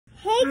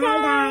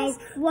Hi guys,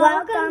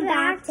 welcome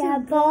back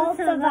to both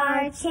of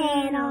our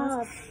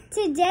channels.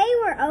 Today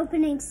we're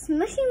opening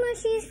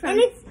Mooshys from and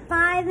it's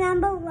 5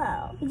 and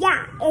below.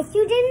 Yeah, if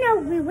you didn't know,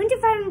 we went to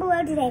 5 and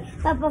below today.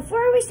 But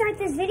before we start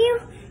this video,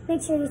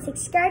 make sure you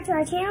subscribe to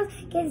our channel,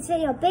 give this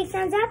video a big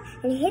thumbs up,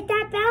 and hit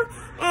that bell.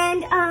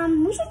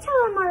 And we should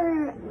tell them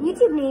our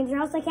YouTube names or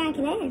else they can't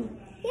get in.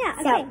 Yeah,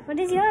 okay. So, what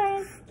is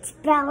yours? It's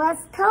Bella's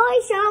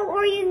Toy Show,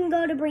 or you can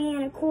go to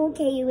Brianna Cool,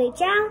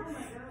 KUHL.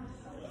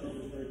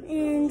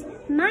 And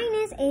mine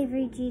is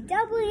Avery G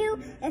W.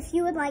 If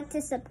you would like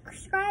to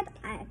subscribe,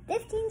 I have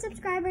 15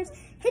 subscribers.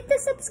 Hit the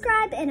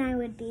subscribe and I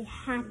would be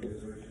happy.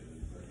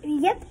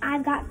 Yep,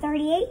 I've got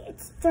 38.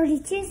 It's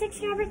 32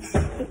 subscribers.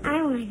 And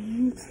I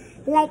want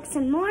to like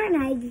some more, and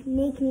I'm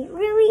making it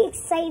really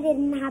excited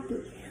and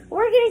happy.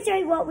 We're going to show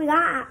you what we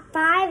got at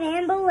 5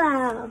 and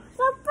below.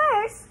 So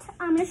first,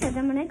 I'm going to show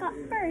them what I got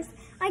first.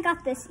 I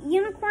got this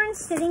unicorn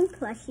sitting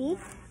plushie.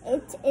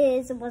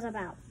 It was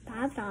about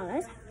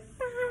 $5.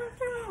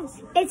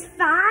 It's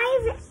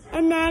 5,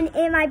 and then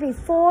it might be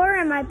 4,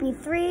 it might be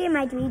 3, it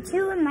might be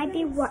 2, it might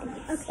be 1.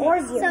 Okay. Or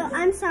 0. So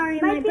I'm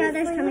sorry, my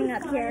brother's 3. coming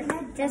up here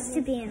just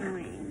to be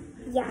annoying.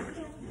 Yeah.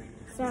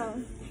 So,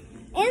 and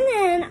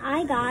then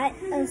I got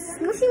a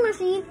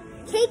mushy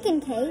cake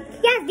and cake.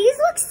 Yeah, these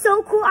look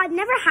so cool. I've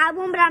never had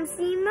one, but I'm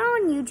seeing them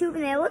on YouTube,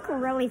 and they look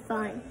really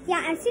fun.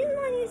 Yeah, I've seen them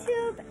on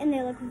YouTube, and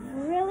they look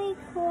really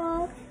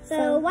cool.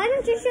 So why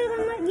don't you show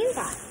them what you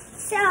got?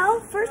 So,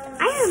 first,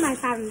 I have my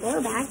 5 and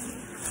below bag.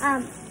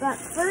 But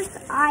first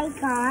I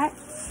got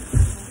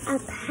a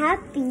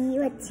puppy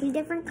with 2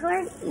 different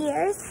colored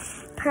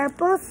ears,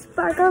 purple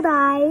sparkled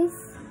eyes,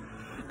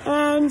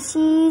 and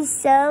she's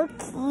so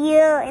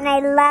cute, and I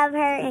love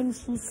her, and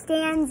she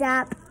stands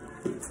up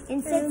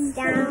and sits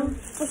down,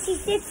 and she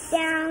sits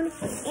down,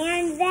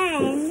 and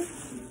then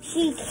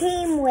she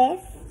came with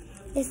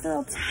this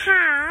little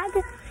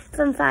tag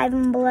from 5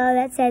 and below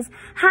that says,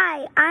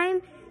 "Hi,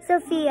 I'm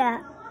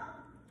Sophia.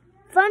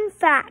 Fun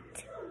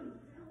fact.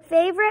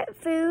 Favorite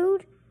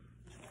food,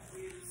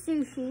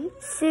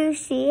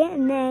 sushi,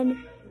 and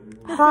then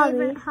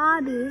favorite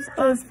hobbies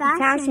is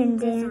fashion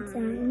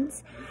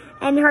designs.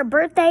 And her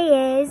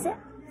birthday is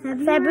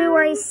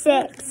February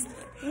 6th.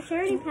 It's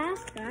already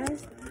passed,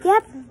 guys.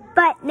 Yep,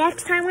 but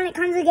next time when it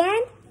comes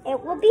again,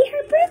 it will be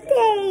her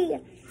birthday.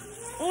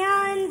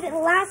 And the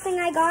last thing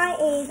I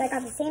got is, I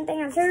got the same thing,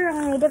 I'm sure,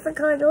 only a different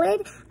colored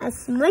lid, a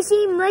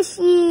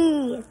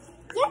mushy.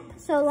 Yep,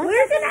 so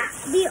we're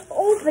gonna be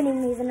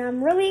opening these, and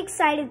I'm really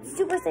excited,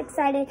 super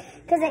excited,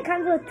 because it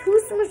comes with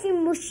 2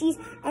 mushies,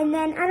 and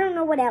then I don't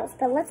know what else,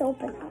 but let's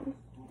open them.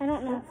 I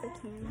don't know if we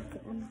can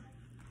open them.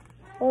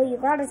 Well, you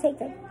gotta take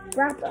the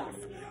wrap off.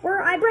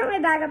 I brought my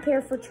bag up here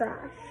for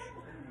trash.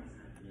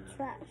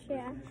 Trash,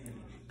 yeah.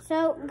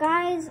 So,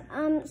 guys,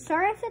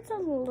 sorry if it's a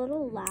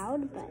little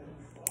loud,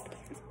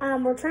 but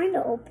we're trying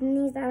to open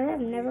these. I have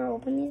never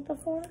opened these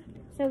before,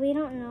 so we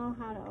don't know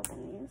how to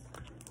open these.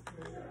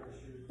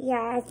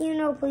 Yeah, if you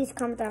know, please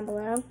comment down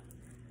below.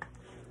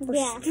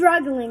 We're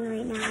struggling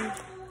right now.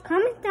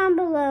 Comment down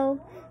below,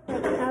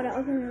 like, how to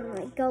open them.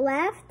 Like, go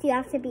left. You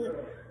have to be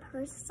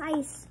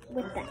precise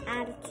with the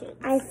attitude.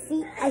 I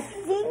think.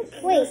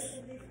 Wait.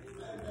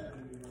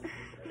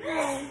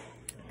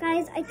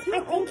 Guys, I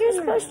think you're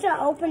supposed to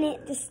open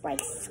it just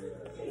like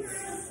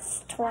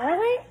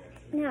twirl it.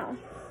 No.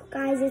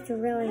 Guys, it's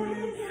really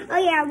nice. Oh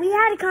yeah, we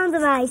had a cone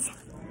of ice.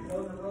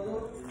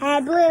 I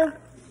had blue.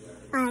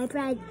 I had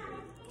red.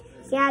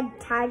 She had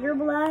tiger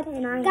blood,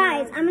 and I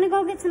Guys, I'm going to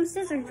go get some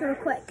scissors real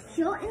quick.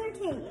 She'll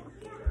entertain you.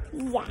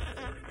 Yeah.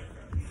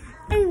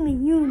 I'm a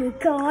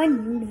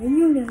unicorn.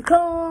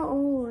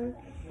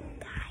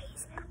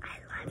 Guys, I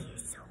love you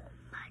so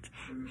much,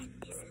 and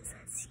this is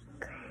a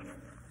secret.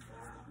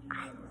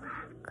 I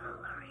love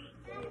coloring,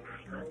 and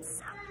I love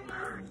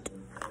support.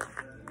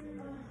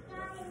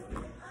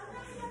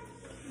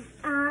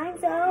 I'm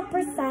so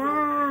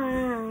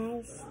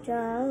precise,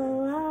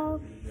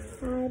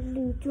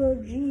 Hallelujah,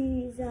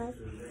 Jesus.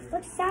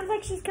 Look, sounds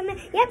like she's coming.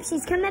 Yep,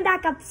 she's coming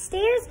back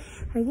upstairs.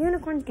 Her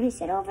unicorn's gonna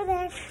sit over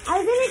there. I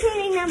was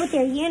entertaining them with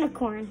their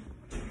unicorn.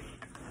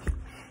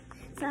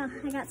 So,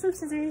 I got some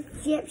scissors.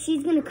 Yep,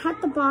 she's gonna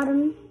cut the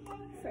bottom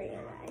For you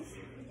guys.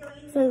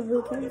 so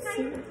we can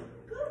see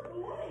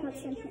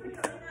What's in here?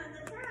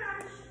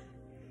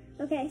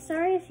 Okay,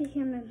 sorry if you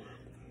hear my mom.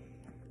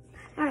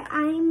 Alright,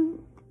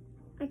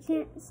 I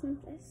can't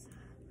snip this.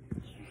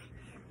 Here,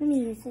 let me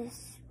use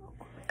this.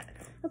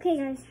 Okay,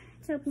 guys,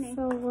 it's opening.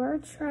 So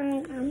I'm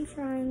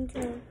trying to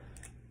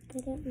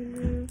get it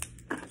in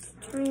there. Just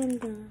trying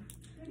to.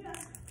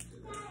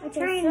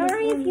 Okay,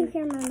 sorry if you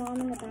hear my mom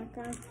in the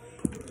background.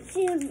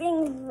 She's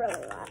being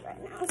really loud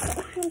right now,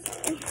 so I'm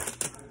sorry.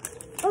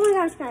 Oh my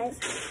gosh, guys.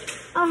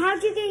 Oh,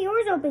 how'd you get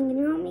yours open? Can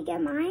you help me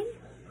get mine?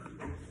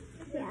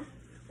 Yeah.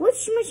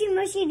 Which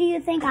mushy do you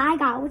think I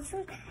got? Which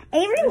one?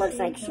 Avery looks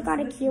like she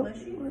got a cute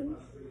one.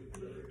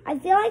 I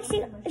feel like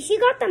she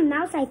got the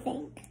mouse, I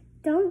think.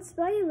 Don't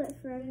spoil it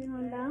for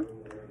everyone, though.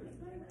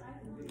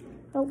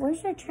 But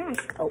where's the trash?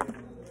 Oh.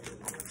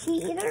 She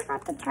either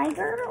got the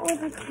tiger or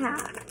the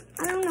cat.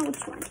 I don't know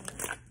which one.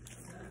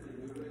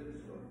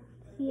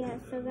 Yeah,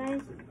 so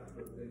guys,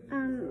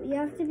 you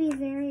have to be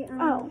very,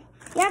 you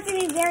have to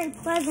be very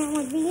pleasant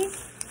with these.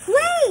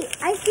 Wait,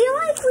 I feel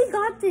like we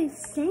got the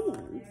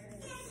same.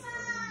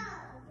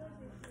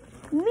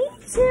 Me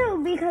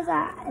too, because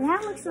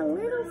that looks a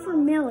little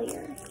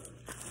familiar.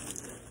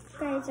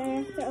 Guys, I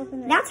have to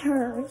open it. That's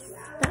hers.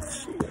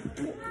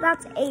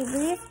 That's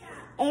Avery's.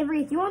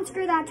 Avery, if you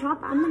unscrew that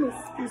top, I'm going to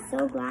be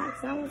so glad,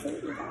 because I want to see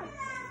what you got.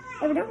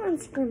 Avery, don't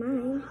unscrew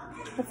mine.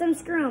 Let's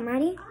unscrew them.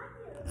 Ready?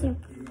 2,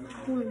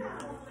 1.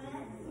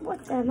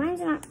 What the?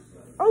 Mine's not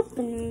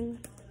opening.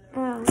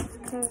 Oh, it's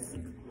because...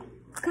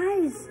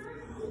 Guys,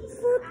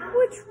 look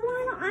which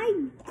one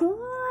I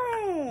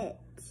got.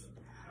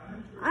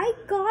 I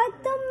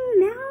got the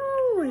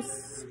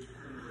mouse.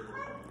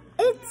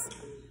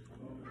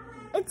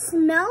 It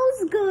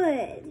smells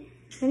good.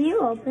 Can you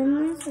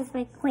open this? It's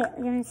like, wait,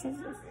 let me see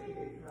this.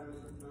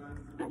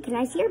 Can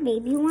I see your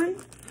baby one?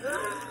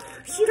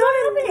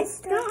 Don't open it.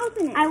 Don't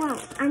open it. I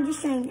won't. I'm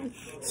just showing them.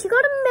 She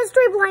got a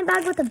mystery blind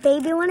bag with a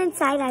baby one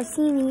inside. I've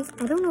seen these.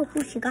 I don't know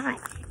who she got.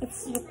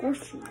 It's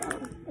squishy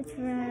though. It's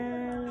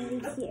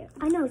really cute.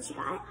 I know what she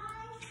got.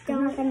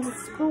 I'm not going to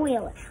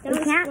spoil it.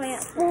 We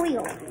can't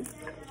spoil it.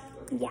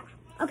 Yeah.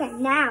 Okay,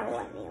 now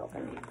let me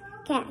open it.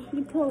 Okay.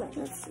 You pull it.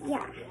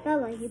 Yeah.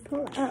 Bella, you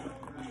pull it. Oh.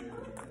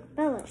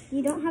 Bella,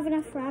 you don't have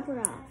enough wrapper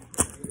off.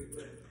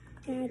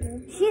 Yeah, I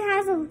do. She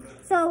has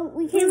so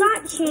we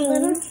got chains.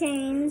 Little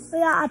chains. We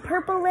got a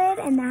purple lid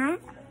and that.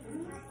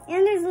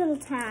 And there's little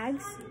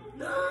tags.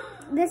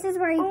 This is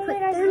where you put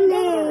their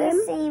name.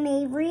 The same,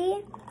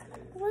 Avery.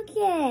 Look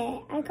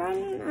it. I got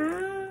an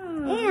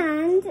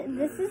And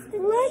this is the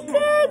Look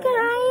it,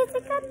 guys. I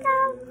got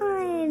that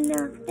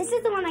one. This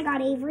is the one I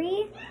got,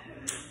 Avery.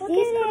 Look at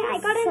it. I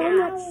got so an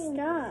much owl.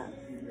 stuff.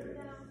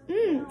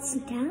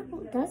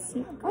 It does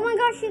smell good. Oh my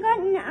gosh, you got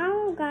an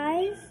owl,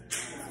 guys.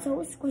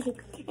 So squishy.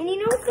 And you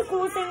know what's the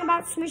coolest thing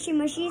about smushy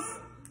mushies?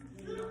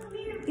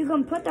 You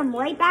can put them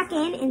right back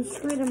in and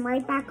screw them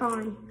right back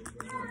on.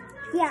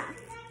 Yeah.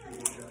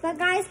 But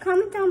guys,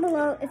 comment down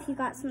below if you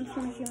got some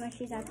smushy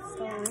mushies at the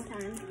store one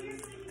time.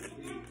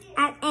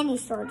 At any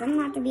store. It doesn't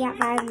have to be at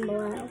 5 and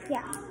below.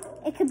 Yeah.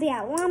 It could be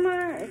at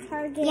Walmart or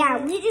Target. Yeah,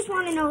 we just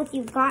want to know if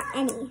you've got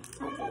any of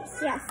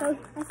these. Yeah, so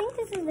I think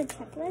this is the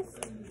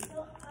checklist.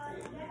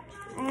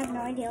 I have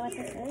no idea what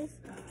this is.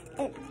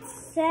 It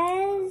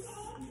says...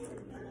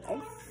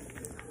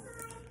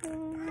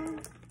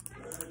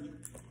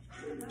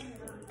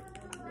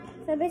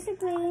 So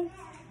basically...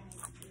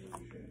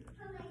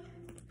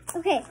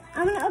 Okay,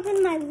 I'm going to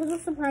open my little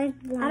surprise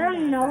blind I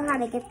don't bag. know how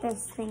to get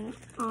this thing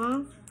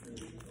off.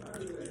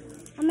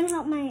 I'm going to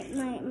help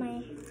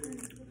my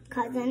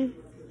cousin.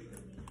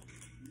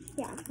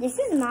 Yeah. This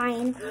is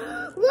mine.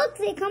 Look,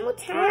 they come with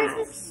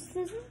tags.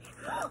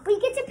 We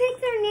get to pick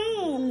their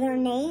name. Their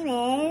name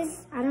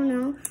is, I don't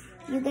know.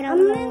 You get a I'm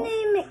little... going to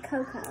name it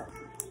Coco.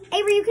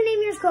 Avery, you can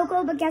name yours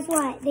Coco, but guess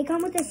what? They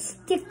come with a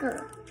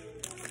sticker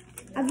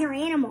of your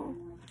animal.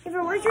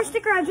 Avery, where's your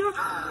sticker? You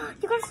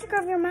got a sticker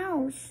of your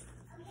mouse.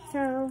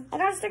 So, I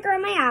got a sticker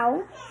of my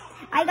owl.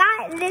 I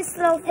got this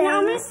little thing. And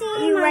I'm going to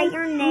see you my write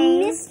your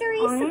name mystery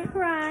on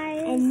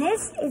surprise. It. And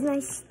this is my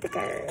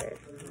sticker.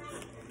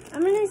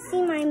 I'm going to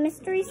see my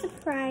mystery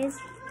surprise.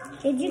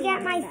 Did you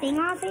get my thing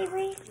off,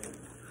 Avery?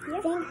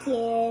 Yep. Thank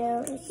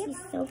you. She's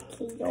so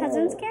cute.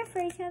 Cousins care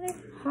for each other.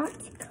 Hot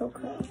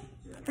Cocoa.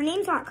 Her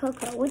name's Hot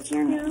Cocoa. What's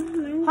your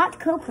name? No, Hot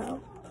Cocoa.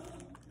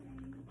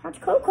 Hot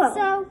Cocoa.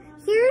 So,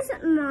 here's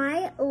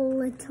my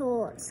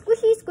little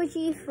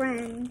squishy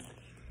friend.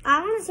 I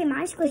want to see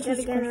my squishy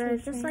Together,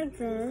 squishy. just like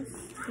this.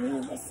 I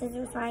need the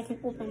scissors so I can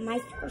open my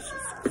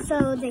squishy.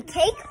 So, the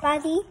cake by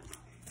the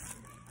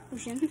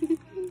ocean.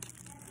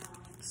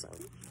 So,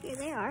 here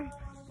they are.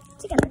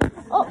 Together.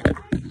 Oh!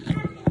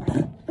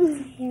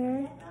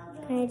 Here.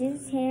 Can I do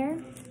this here?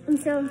 And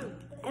so,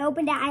 I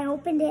opened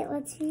it.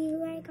 Let's see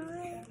what I got.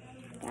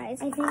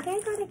 guys, I think I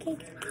got a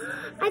cake.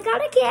 I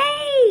got a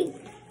cake!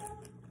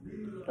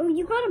 Oh,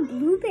 you got a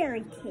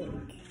blueberry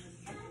cake.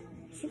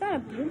 She got a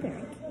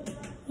blueberry cake.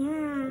 Yeah.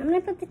 I'm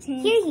going to put the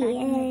chain. Here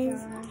he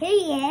is. Here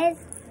he is.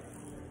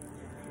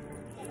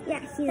 Yeah,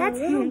 he's That's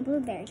a little him.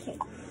 blueberry cake.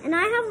 And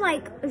I have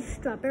like a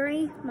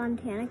strawberry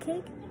Montana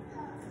cake.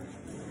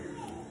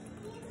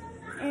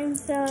 And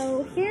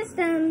so here's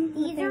them.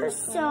 These are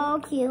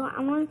so cute.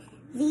 I want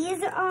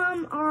these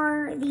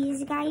are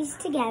these guys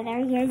together.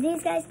 Here's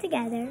these guys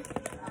together.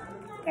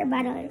 They're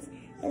butters.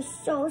 They're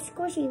so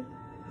squishy.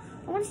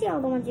 I want to see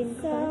all the ones in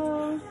the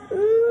front.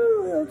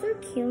 Ooh, those are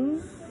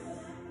cute.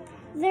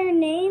 Their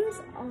names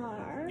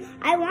are.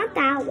 I want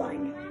that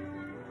one.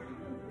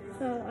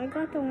 So I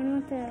got the one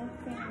with the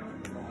thing.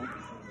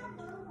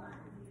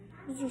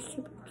 These are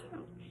super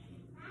cute.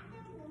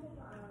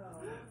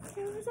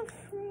 There was a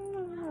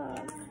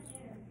frog.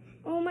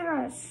 Oh my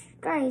gosh.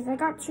 Guys, I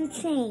got 2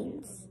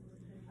 chains.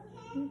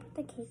 Let me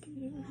put the cake in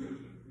here.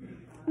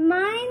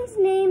 Mine's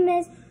name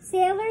is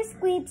Sailor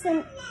Squeaks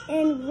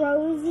and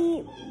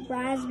Rosie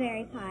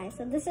Raspberry Pie.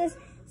 So this is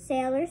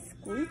Sailor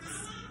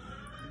Squeaks.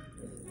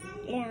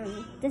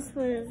 And this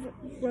was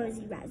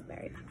Rosie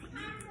Raspberry Pie.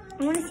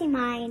 I want to see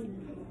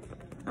mine.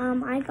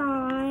 I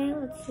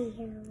got, let's see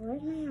here,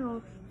 where's my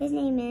owl? His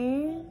name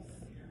is?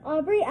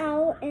 Aubrey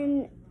Owl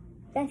and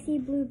Bessie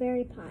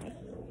Blueberry Pie.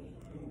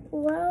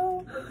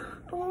 Whoa,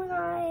 oh my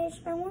gosh,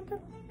 I want the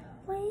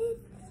plates.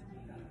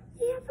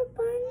 They have a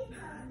bun.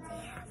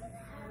 They have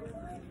that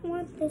one. I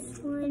want this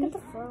one. Look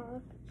at the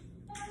frog.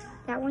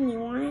 That one you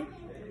want?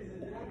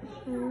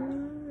 I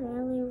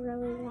really,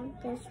 really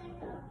want this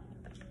one.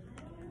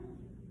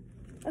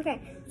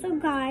 Okay, so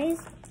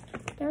guys,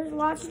 there's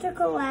lots to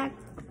collect.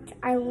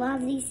 I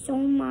love these so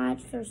much.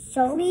 They're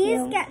so please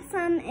cute. get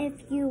some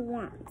if you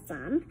want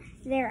some.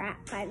 They're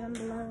at 5 and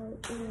below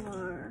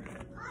or...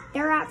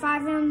 They're at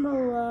 5 and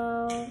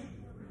below.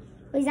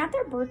 Wait, is that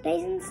their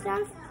birthdays and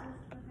stuff?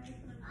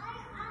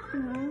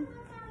 No.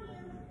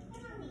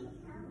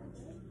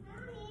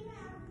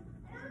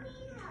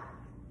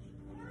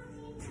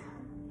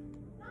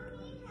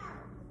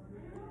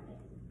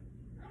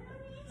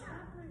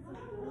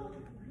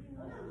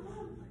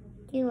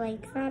 Do you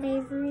like that,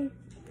 Avery?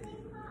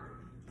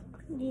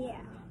 Yeah.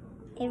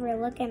 Avery,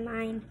 look at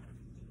mine.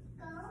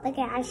 Look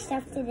at, I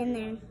stuffed it in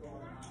there.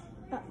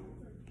 Oh.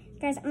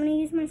 Guys, I'm gonna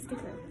use my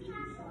sticker.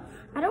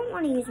 I don't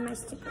want to use my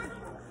sticker.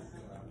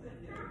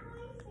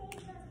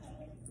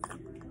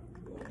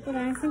 But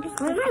I think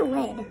it's Where's my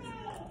lid?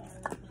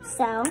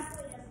 So,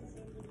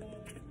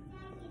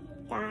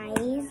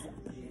 guys,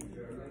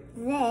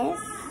 this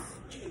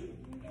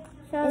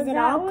is it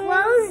all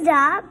closed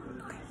up,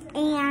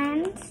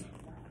 and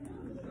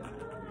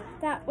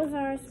that was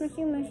our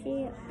Smushy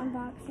Mushy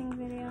unboxing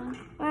video.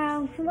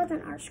 well, it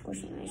wasn't our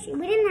squishy mushy.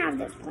 We didn't have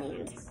this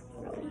planned,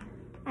 really.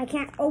 I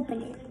can't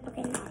open it.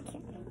 Okay, no, I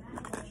can't.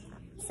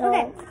 So,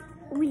 Okay.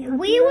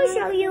 we will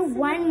show you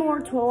one more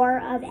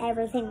tour of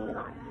everything we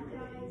got.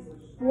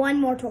 One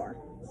more tour.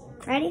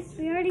 Ready?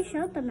 We already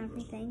showed them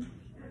everything.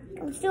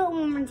 Let's do it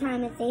one more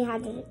time if they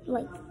had to,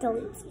 like,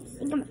 delete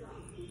something. Come on.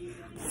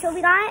 So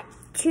we got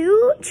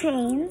 2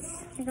 chains.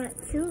 I got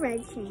 2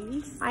 red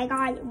chains. I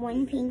got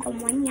 1 pink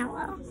and 1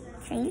 yellow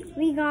chain.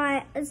 We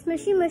got a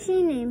Smushy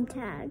Mushy name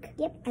tag.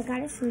 Yep, I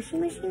got a Smushy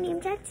Mushy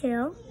name tag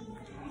too.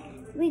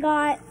 We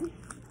got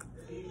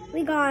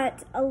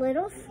a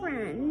little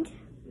friend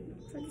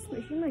for the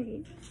Smushy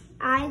Mushy.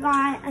 I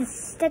got a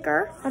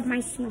sticker of my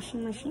Smushy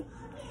Mushy.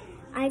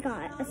 I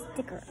got a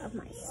sticker of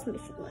my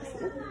Smushy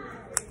Mushy.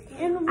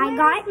 And I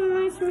got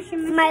my Smushy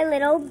Mushy. my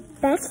little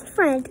best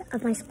friend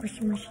of my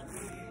Smushy Mushy.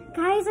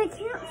 Guys, I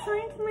can't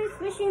find my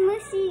Smushy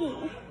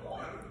Mushy.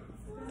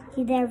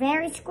 They're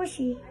very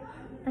squishy,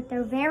 but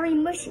they're very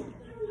mushy.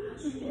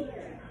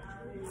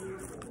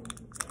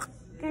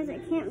 Guys, I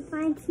can't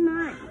find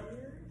mine.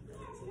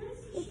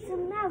 It's a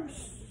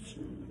mouse.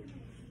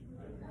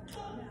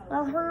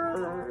 Well,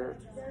 we're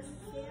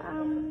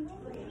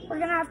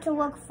gonna have to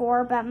look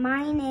for, but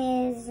mine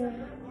is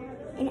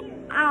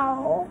an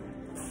owl.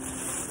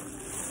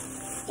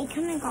 It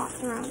kind of got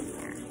thrown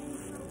there.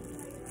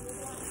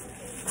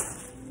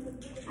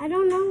 I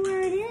don't know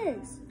where it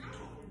is.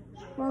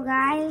 Well,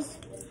 guys.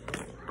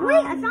 Wait,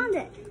 I found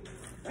it.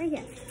 Right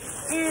here.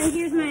 And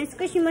here's my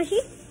Squishy Mushy.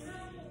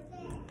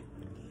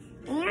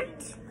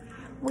 And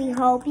we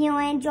hope you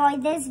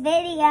enjoyed this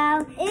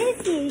video.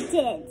 If you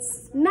did,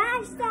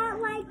 smash that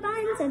like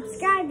button,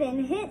 subscribe,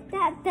 and hit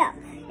that bell.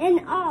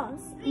 And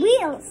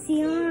we'll see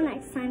you all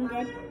next time.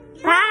 Good.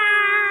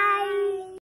 Bye.